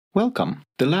Welcome!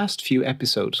 The last few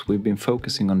episodes we've been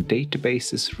focusing on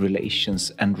databases, relations,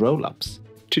 and rollups.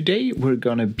 Today we're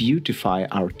gonna beautify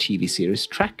our TV series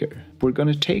tracker. We're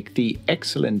gonna take the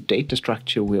excellent data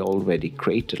structure we already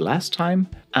created last time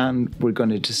and we're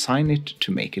gonna design it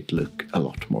to make it look a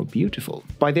lot more beautiful.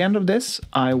 By the end of this,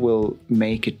 I will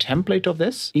make a template of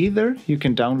this. Either you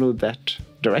can download that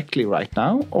directly right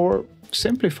now or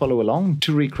simply follow along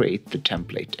to recreate the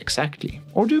template exactly.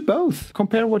 Or do both.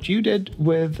 Compare what you did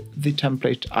with the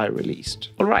template I released.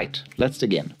 Alright, let's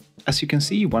dig in. As you can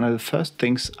see, one of the first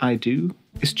things I do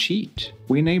is cheat.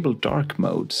 We enable dark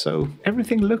mode, so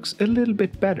everything looks a little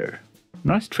bit better.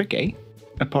 Nice trick, eh?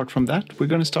 Apart from that, we're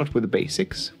going to start with the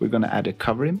basics. We're going to add a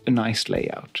cover image, a nice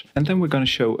layout. And then we're going to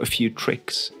show a few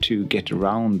tricks to get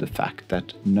around the fact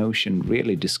that Notion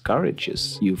really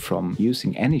discourages you from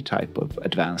using any type of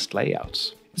advanced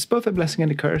layouts. It's both a blessing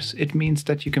and a curse. It means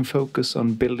that you can focus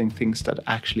on building things that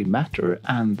actually matter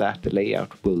and that the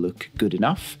layout will look good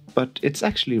enough. But it's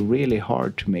actually really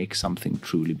hard to make something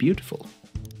truly beautiful.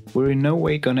 We're in no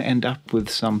way going to end up with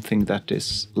something that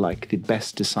is like the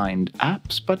best designed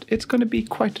apps, but it's going to be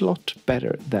quite a lot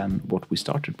better than what we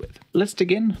started with. Let's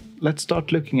dig in. Let's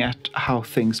start looking at how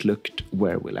things looked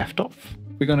where we left off.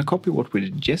 We're going to copy what we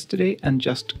did yesterday and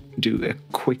just do a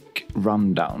quick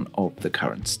rundown of the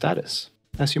current status.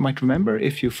 As you might remember,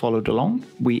 if you followed along,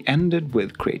 we ended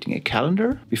with creating a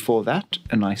calendar. Before that,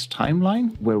 a nice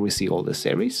timeline where we see all the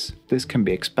series. This can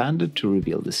be expanded to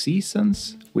reveal the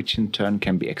seasons, which in turn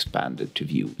can be expanded to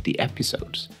view the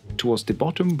episodes. Towards the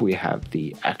bottom, we have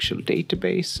the actual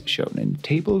database shown in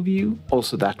table view.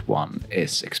 Also, that one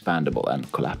is expandable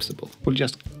and collapsible. We'll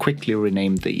just quickly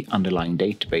rename the underlying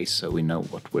database so we know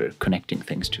what we're connecting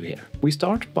things to here. We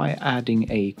start by adding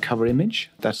a cover image.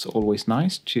 That's always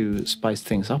nice to spice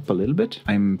things up a little bit.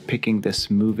 I'm picking this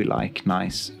movie-like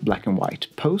nice black and white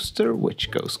poster,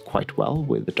 which goes quite well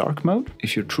with the dark mode.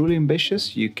 If you're truly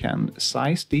ambitious, you can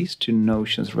size these to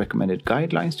Notion's recommended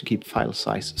guidelines to keep file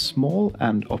size small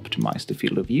and optimize the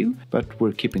field of view, but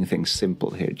we're keeping things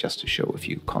simple here just to show a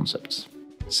few concepts.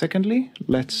 Secondly,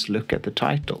 let's look at the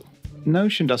title.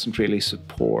 Notion doesn't really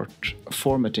support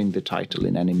formatting the title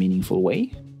in any meaningful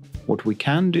way. What we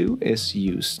can do is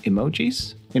use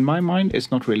emojis. In my mind,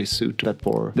 it's not really suited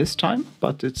for this time,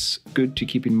 but it's good to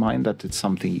keep in mind that it's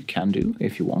something you can do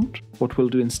if you want. What we'll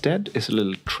do instead is a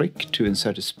little trick to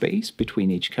insert a space between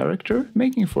each character,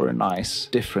 making for a nice,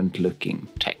 different looking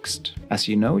text. As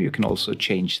you know, you can also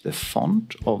change the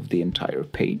font of the entire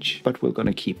page, but we're going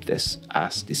to keep this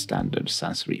as the standard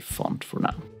sans serif font for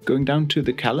now. Going down to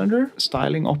the calendar,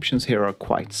 styling options here are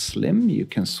quite slim. You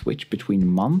can switch between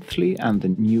monthly and the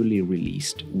newly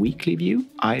released weekly view.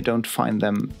 I don't find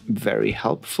them very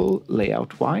helpful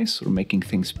layout-wise or making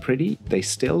things pretty. They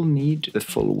still need the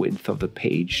full width of the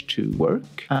page to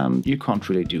work, and you can't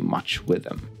really do much with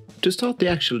them. To start the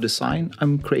actual design,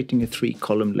 I'm creating a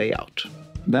 3-column layout.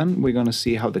 Then we're going to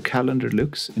see how the calendar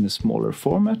looks in a smaller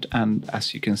format, and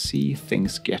as you can see,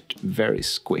 things get very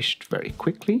squished very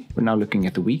quickly. We're now looking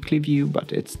at the weekly view,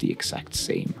 but it's the exact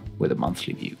same with a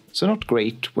monthly view. So not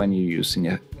great when you're using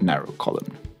a narrow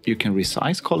column. You can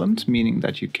resize columns, meaning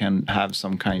that you can have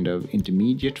some kind of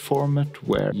intermediate format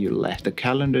where you let the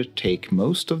calendar take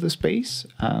most of the space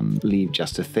and leave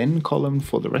just a thin column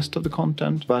for the rest of the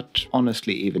content. But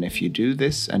honestly, even if you do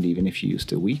this and even if you use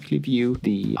the weekly view,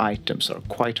 the items are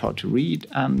quite hard to read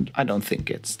and I don't think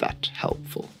it's that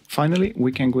helpful. Finally,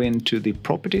 we can go into the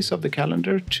properties of the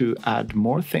calendar to add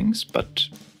more things, but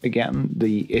again,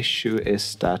 the issue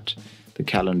is that the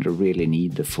calendar really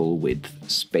needs the full width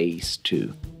space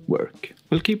to work.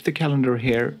 We'll keep the calendar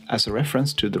here as a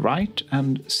reference to the right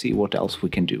and see what else we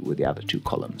can do with the other 2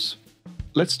 columns.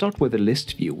 Let's start with the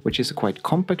list view, which is a quite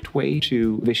compact way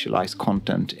to visualize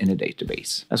content in a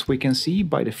database. As we can see,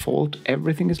 by default,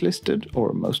 everything is listed,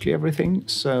 or mostly everything,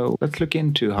 so let's look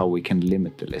into how we can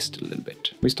limit the list a little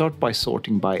bit. We start by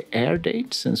sorting by air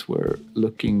date, since we're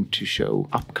looking to show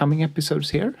upcoming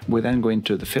episodes here. We then go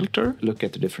into the filter, look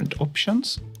at the different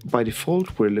options. By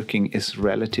default, we're looking is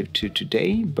relative to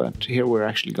today, but here we're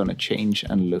actually going to change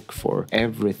and look for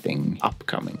everything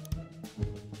upcoming.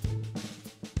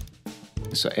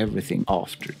 So everything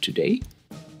after today.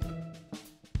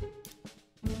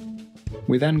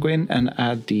 We then go in and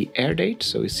add the air date,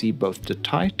 so we see both the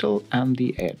title and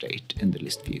the air date in the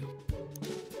list view.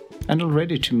 And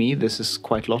already to me this is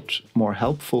quite a lot more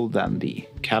helpful than the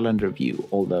calendar view,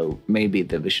 although maybe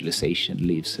the visualization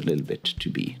leaves a little bit to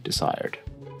be desired.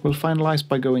 We'll finalize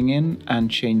by going in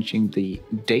and changing the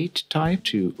date type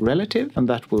to relative, and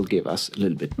that will give us a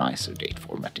little bit nicer date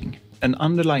formatting. An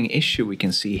underlying issue we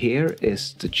can see here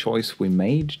is the choice we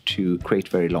made to create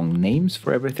very long names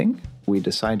for everything. We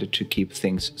decided to keep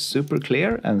things super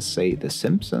clear and say The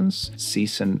Simpsons,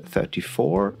 season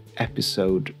 34,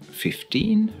 episode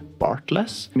 15,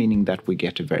 Bartless, meaning that we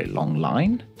get a very long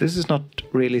line. This is not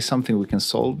really something we can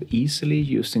solve easily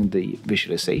using the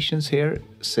visualizations here,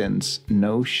 since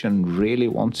Notion really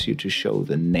wants you to show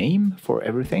the name for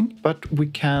everything. But we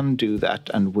can do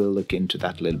that, and we'll look into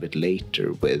that a little bit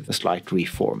later with a slight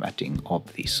reformatting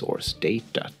of the source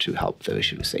data to help the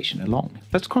visualization along.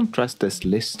 Let's contrast this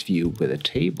list view with a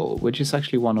table, which is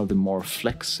actually one of the more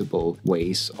flexible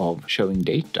ways of showing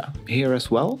data. Here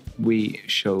as well, we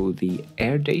show the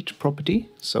air date property,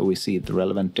 so we see the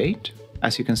relevant date.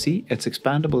 As you can see, it's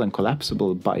expandable and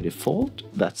collapsible by default.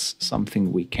 That's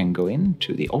something we can go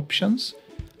into the options,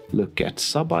 look at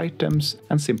sub-items,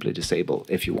 and simply disable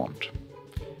if you want.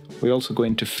 We also go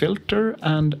into filter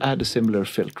and add a similar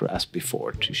filter as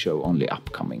before to show only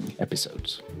upcoming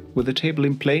episodes. With the table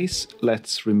in place,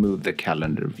 let's remove the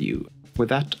calendar view. With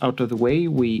that out of the way,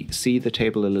 we see the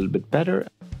table a little bit better.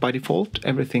 By default,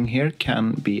 everything here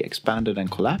can be expanded and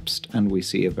collapsed, and we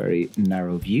see a very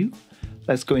narrow view.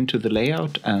 Let's go into the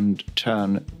layout and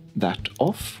turn that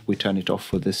off. We turn it off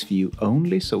for this view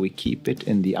only, so we keep it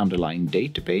in the underlying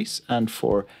database and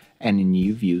for any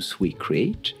new views we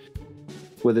create.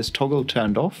 With this toggle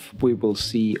turned off, we will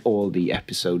see all the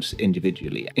episodes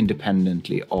individually,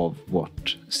 independently of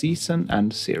what season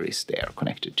and series they are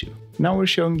connected to. Now we're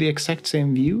showing the exact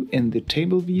same view in the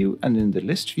table view and in the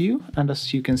list view, and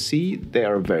as you can see, they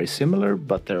are very similar,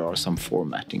 but there are some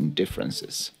formatting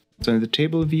differences. So in the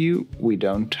table view, we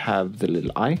don't have the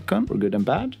little icon for good and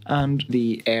bad, and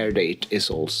the air date is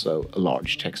also a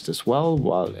large text as well,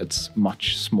 while it's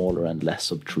much smaller and less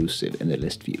obtrusive in the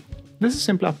list view. This is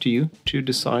simply up to you to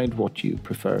decide what you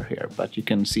prefer here, but you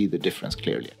can see the difference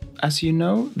clearly. As you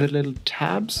know, the little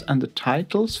tabs and the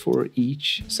titles for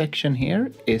each section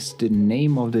here is the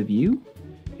name of the view.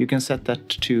 You can set that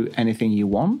to anything you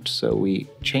want, so we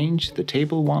change the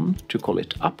table one to call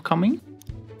it upcoming.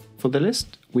 For the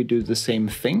list, we do the same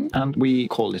thing and we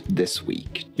call it this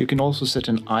week. You can also set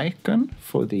an icon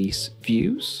for these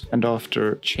views, and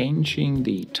after changing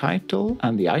the title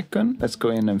and the icon, let's go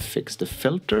in and fix the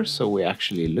filter so we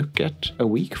actually look at a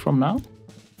week from now.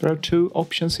 There are two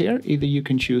options here. Either you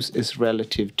can choose is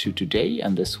relative to today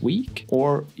and this week,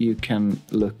 or you can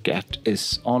look at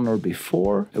is on or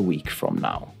before a week from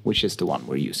now, which is the one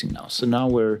we're using now. So now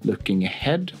we're looking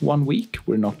ahead 1 week,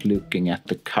 we're not looking at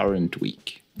the current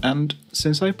week. And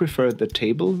since I prefer the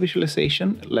table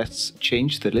visualization, let's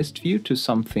change the list view to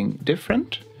something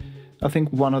different. I think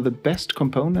one of the best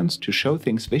components to show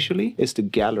things visually is the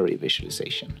gallery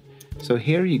visualization. So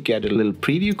here you get a little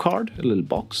preview card, a little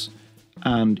box,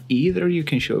 and either you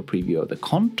can show a preview of the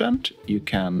content, you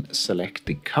can select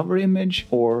the cover image,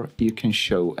 or you can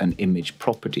show an image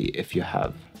property if you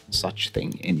have such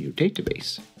thing in your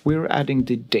database. We're adding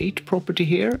the date property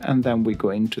here, and then we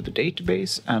go into the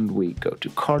database and we go to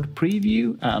card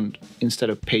preview, and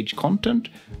instead of page content,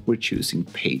 we're choosing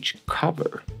page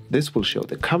cover. This will show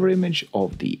the cover image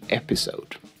of the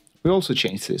episode. We also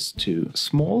change this to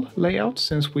small layout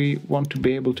since we want to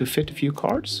be able to fit a few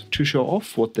cards. To show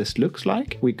off what this looks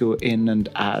like, we go in and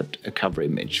add a cover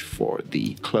image for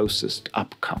the closest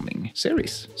upcoming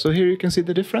series. So here you can see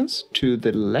the difference. To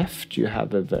the left you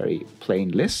have a very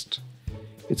plain list.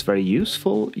 It's very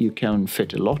useful. You can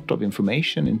fit a lot of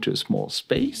information into a small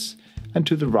space. And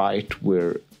to the right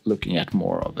we're looking at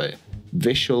more of a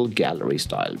visual gallery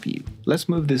style view. Let's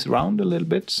move this around a little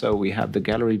bit so we have the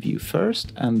gallery view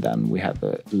first, and then we have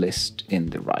a list in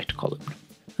the right column.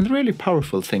 And the really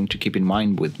powerful thing to keep in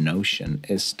mind with Notion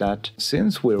is that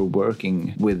since we're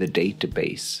working with a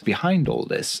database behind all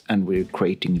this and we're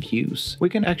creating views, we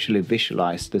can actually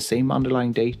visualize the same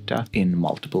underlying data in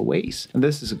multiple ways. And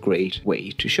this is a great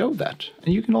way to show that.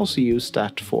 And you can also use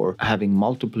that for having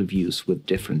multiple views with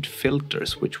different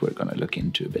filters, which we're going to look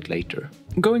into a bit later.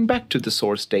 Going back to the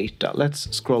source data,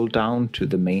 let's scroll down to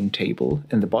the main table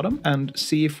in the bottom and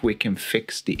see if we can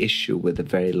fix the issue with the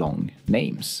very long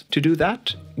names. To do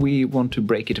that, we want to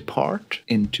break it apart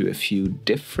into a few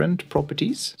different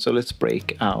properties. So let's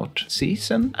break out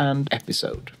season and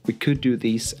episode. We could do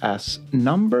these as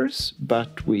numbers,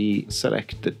 but we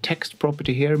select the text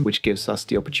property here, which gives us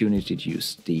the opportunity to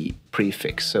use the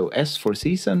prefix. So S for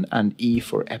season and E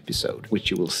for episode, which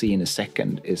you will see in a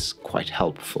second is quite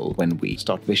helpful when we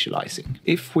start visualizing.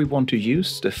 If we want to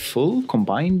use the full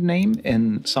combined name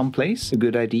in some place, a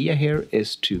good idea here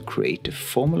is to create a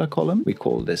formula column. We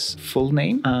call this full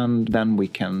name, and then we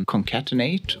can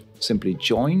concatenate simply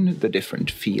join the different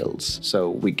fields so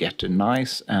we get a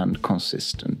nice and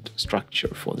consistent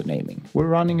structure for the naming. We're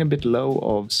running a bit low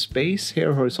of space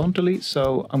here horizontally,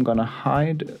 so I'm gonna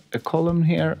hide a column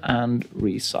here and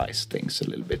resize things a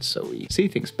little bit so we see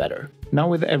things better. Now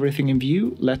with everything in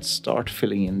view, let's start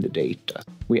filling in the data.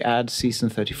 We add season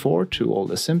 34 to all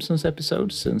the Simpsons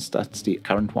episodes since that's the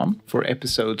current one. For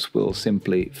episodes, we'll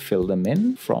simply fill them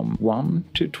in from 1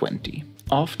 to 20.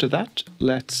 After that,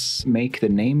 let's make the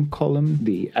name column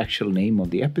the actual name of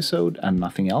the episode and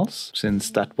nothing else,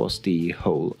 since that was the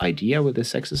whole idea with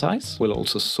this exercise. We'll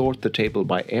also sort the table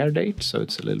by air date, so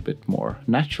it's a little bit more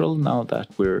natural now that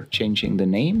we're changing the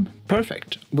name.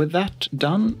 Perfect. With that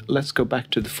done, let's go back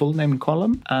to the full name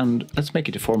column and let's make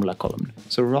it a formula column.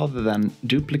 So rather than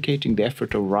duplicating the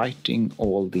effort of writing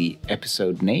all the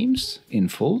episode names in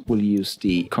full, we'll use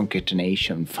the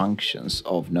concatenation functions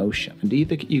of Notion. And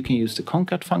either you can use the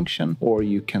concat function or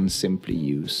you can simply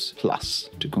use plus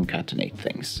to concatenate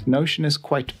things. Notion is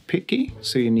quite picky,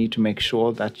 so you need to make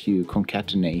sure that you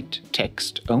concatenate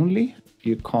text only.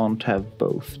 You can't have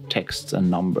both texts and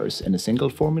numbers in a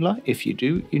single formula. If you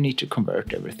do, you need to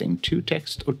convert everything to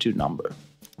text or to number.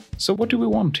 So what do we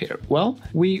want here? Well,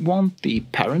 we want the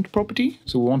parent property,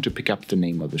 so we want to pick up the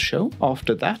name of the show.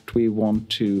 After that, we want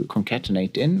to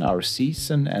concatenate in our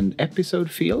season and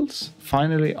episode fields.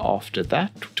 Finally, after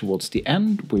that, towards the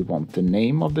end, we want the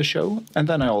name of the show. And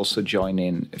then I also join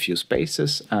in a few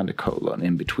spaces and a colon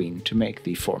in between to make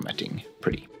the formatting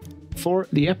pretty. For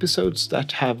the episodes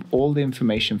that have all the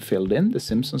information filled in, the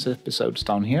Simpsons episodes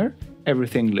down here,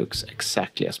 everything looks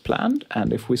exactly as planned.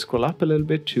 And if we scroll up a little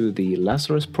bit to the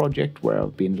Lazarus project, where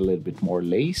I've been a little bit more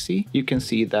lazy, you can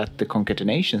see that the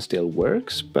concatenation still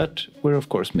works, but we're of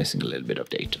course missing a little bit of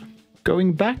data.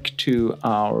 Going back to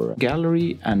our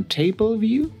gallery and table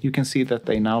view, you can see that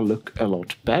they now look a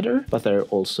lot better, but they're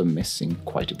also missing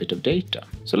quite a bit of data.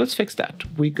 So let's fix that.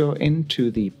 We go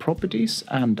into the properties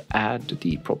and add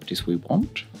the properties we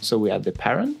want. So we add the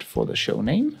parent for the show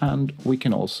name, and we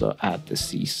can also add the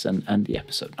season and the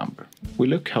episode number. We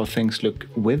look how things look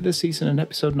with the season and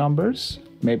episode numbers.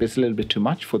 Maybe it's a little bit too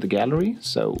much for the gallery,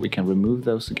 so we can remove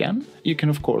those again. You can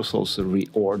of course also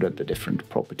reorder the different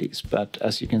properties, but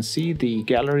as you can see, the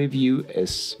gallery view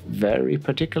is very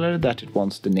particular that it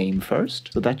wants the name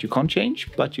first, so that you can't change,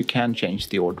 but you can change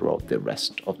the order of the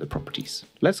rest of the properties.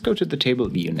 Let's go to the table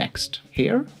view next.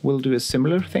 Here we'll do a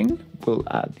similar thing. We'll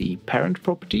add the parent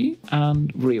property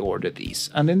and reorder these.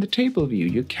 And in the table view,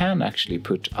 you can actually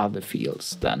put other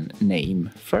fields than name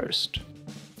first.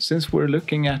 Since we're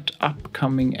looking at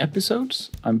upcoming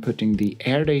episodes, I'm putting the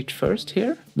air date first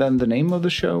here, then the name of the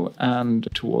show, and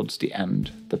towards the end,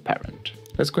 the parent.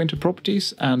 Let's go into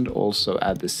properties and also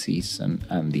add the season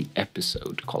and the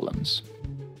episode columns.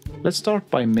 Let's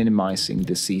start by minimizing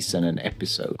the season and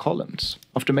episode columns.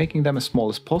 After making them as small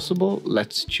as possible,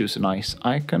 let's choose a nice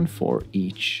icon for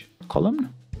each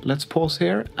column. Let's pause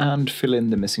here and fill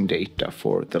in the missing data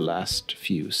for the last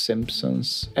few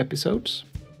Simpsons episodes.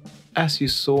 As you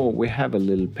saw, we have a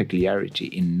little peculiarity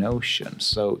in Notion,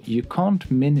 so you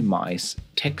can't minimize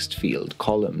text field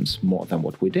columns more than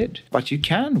what we did, but you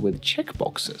can with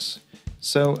checkboxes.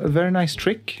 So a very nice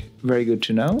trick, very good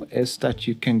to know, is that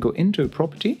you can go into a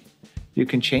property, you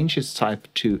can change its type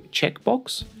to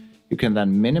checkbox, you can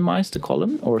then minimize the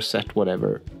column or set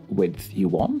whatever width you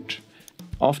want.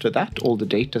 After that, all the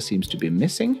data seems to be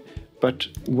missing, but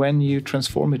when you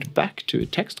transform it back to a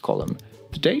text column,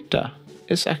 the data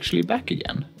is actually back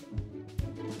again.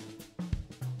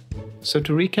 So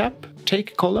to recap,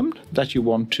 take a column that you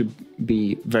want to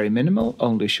be very minimal,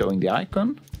 only showing the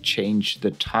icon, change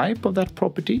the type of that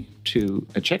property to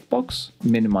a checkbox,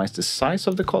 minimize the size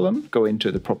of the column, go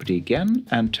into the property again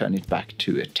and turn it back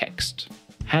to a text.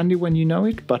 Handy when you know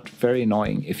it, but very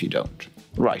annoying if you don't.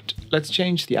 Right, let's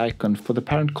change the icon for the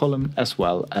parent column as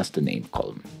well as the name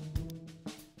column.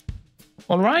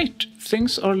 Alright,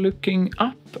 things are looking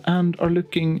up and are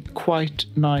looking quite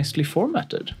nicely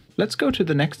formatted. Let's go to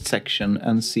the next section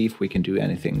and see if we can do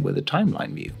anything with the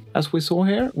timeline view. As we saw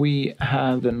here, we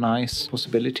have the nice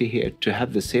possibility here to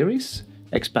have the series,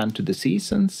 expand to the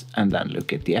seasons, and then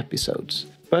look at the episodes.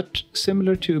 But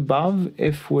similar to above,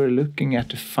 if we're looking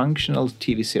at a functional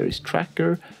TV series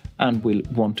tracker and we'll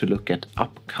want to look at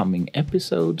upcoming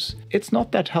episodes, it's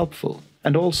not that helpful.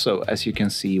 And also, as you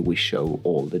can see, we show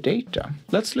all the data.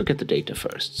 Let's look at the data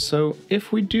first. So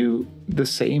if we do the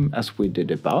same as we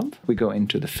did above, we go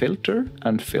into the filter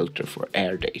and filter for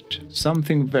air date.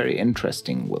 Something very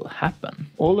interesting will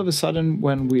happen. All of a sudden,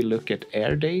 when we look at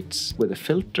air dates with a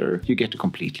filter, you get a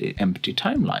completely empty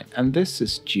timeline. And this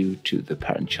is due to the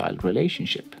parent-child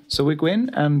relationship. So we go in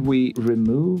and we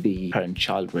remove the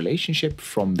parent-child relationship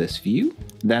from this view.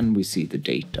 Then we see the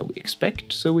data we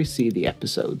expect, so we see the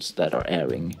episodes that are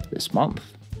airing this month.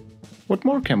 What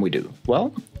more can we do?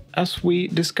 Well, as we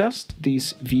discussed,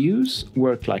 these views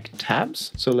work like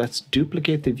tabs. So let's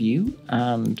duplicate the view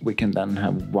and we can then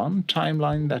have one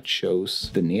timeline that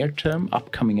shows the near-term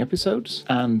upcoming episodes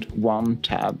and one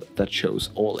tab that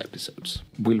shows all episodes.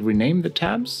 We'll rename the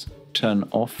tabs, turn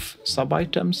off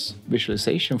sub-items,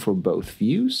 visualization for both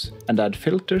views, and add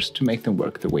filters to make them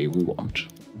work the way we want.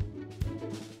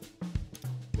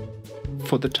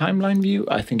 For the timeline view,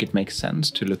 I think it makes sense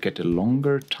to look at a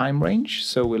longer time range,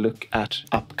 so we look at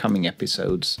upcoming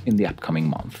episodes in the upcoming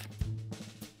month.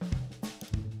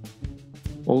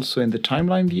 Also in the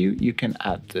timeline view, you can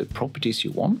add the properties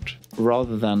you want.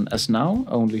 Rather than, as now,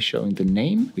 only showing the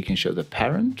name, we can show the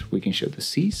parent, we can show the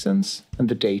seasons, and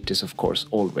the date is of course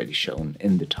already shown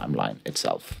in the timeline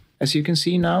itself. As you can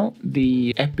see now,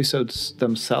 the episodes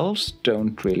themselves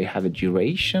don't really have a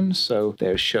duration, so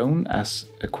they're shown as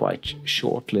a quite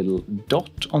short little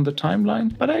dot on the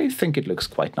timeline, but I think it looks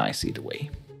quite nice either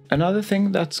way. Another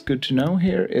thing that's good to know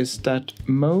here is that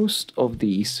most of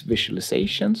these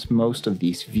visualizations, most of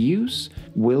these views,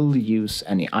 will use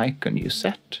any icon you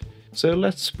set. So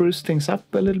let's spruce things up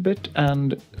a little bit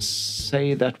and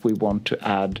say that we want to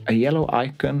add a yellow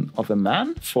icon of a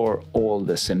man for all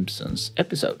the Simpsons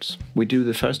episodes. We do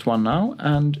the first one now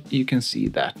and you can see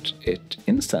that it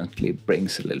instantly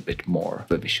brings a little bit more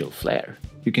of a visual flair.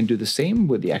 You can do the same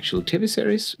with the actual TV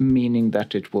series, meaning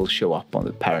that it will show up on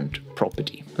the parent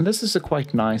property. And this is a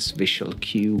quite nice visual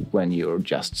cue when you're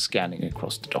just scanning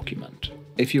across the document.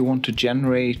 If you want to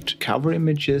generate cover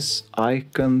images,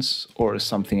 icons, or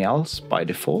something else by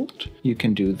default, you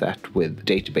can do that with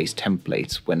database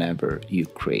templates whenever you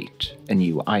create a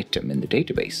new item in the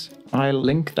database. I'll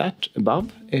link that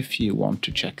above if you want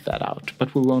to check that out,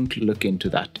 but we won't look into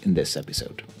that in this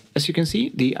episode. As you can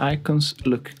see, the icons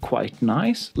look quite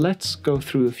nice. Let's go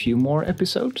through a few more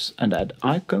episodes and add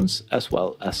icons as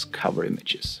well as cover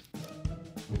images.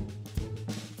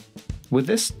 With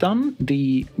this done,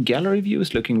 the gallery view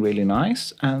is looking really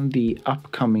nice and the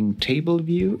upcoming table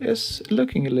view is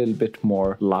looking a little bit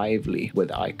more lively with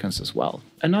icons as well.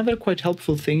 Another quite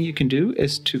helpful thing you can do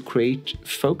is to create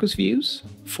focus views.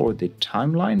 For the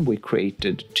timeline, we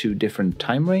created 2 different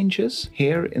time ranges.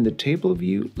 Here in the table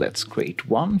view, let's create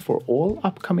one for all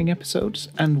upcoming episodes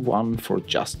and one for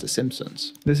just The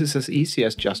Simpsons. This is as easy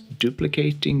as just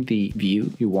duplicating the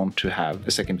view you want to have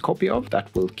a second copy of.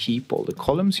 That will keep all the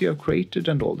columns you have created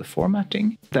and all the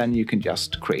formatting. Then you can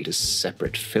just create a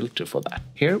separate filter for that.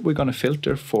 Here we're going to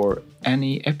filter for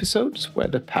any episodes where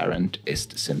the parent is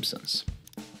The Simpsons.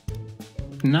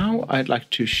 Now I'd like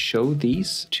to show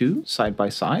these 2 side by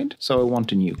side, so I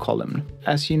want a new column.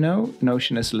 As you know,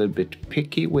 Notion is a little bit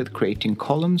picky with creating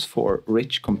columns for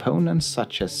rich components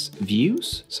such as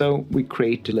views, so we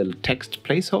create a little text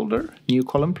placeholder, new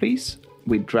column please.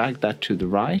 We drag that to the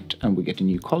right and we get a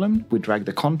new column. We drag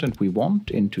the content we want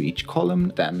into each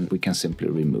column, then we can simply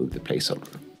remove the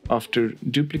placeholder. After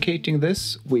duplicating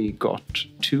this, we got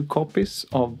 2 copies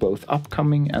of both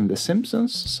upcoming and The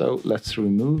Simpsons, so let's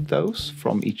remove those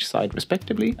from each side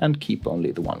respectively and keep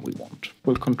only the one we want.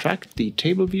 We'll contract the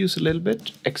table views a little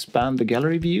bit, expand the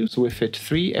gallery view, so we fit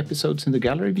 3 episodes in the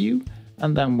gallery view,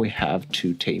 and then we have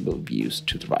 2 table views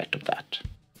to the right of that.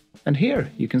 And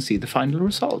here you can see the final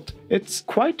result. It's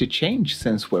quite a change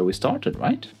since where we started,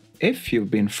 right? If you've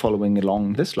been following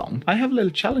along this long, I have a little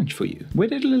challenge for you. We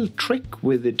did a little trick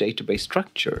with the database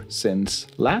structure since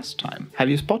last time.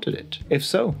 Have you spotted it? If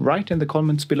so, write in the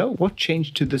comments below. What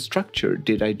change to the structure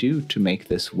did I do to make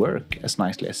this work as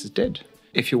nicely as it did?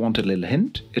 If you want a little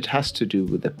hint, it has to do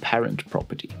with the parent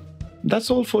property.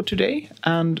 That's all for today,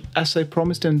 and as I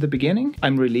promised in the beginning,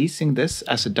 I'm releasing this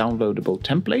as a downloadable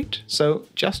template, so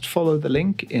just follow the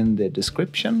link in the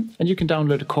description and you can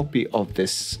download a copy of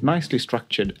this nicely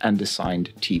structured and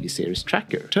designed TV series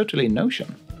tracker, totally in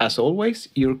Notion. As always,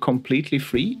 you're completely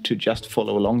free to just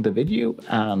follow along the video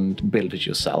and build it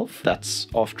yourself. That's,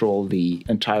 after all, the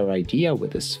entire idea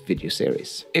with this video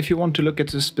series. If you want to look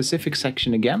at a specific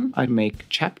section again, I make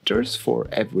chapters for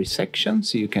every section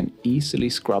so you can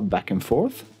easily scrub back and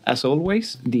forth. As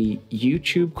always, the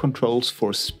YouTube controls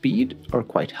for speed are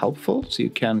quite helpful, so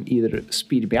you can either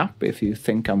speed me up if you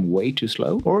think I'm way too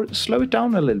slow, or slow it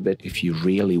down a little bit if you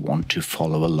really want to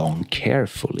follow along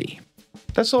carefully.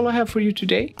 That's all I have for you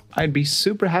today. I'd be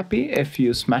super happy if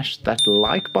you smashed that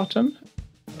like button.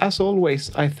 As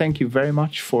always, I thank you very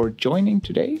much for joining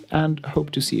today and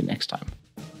hope to see you next time.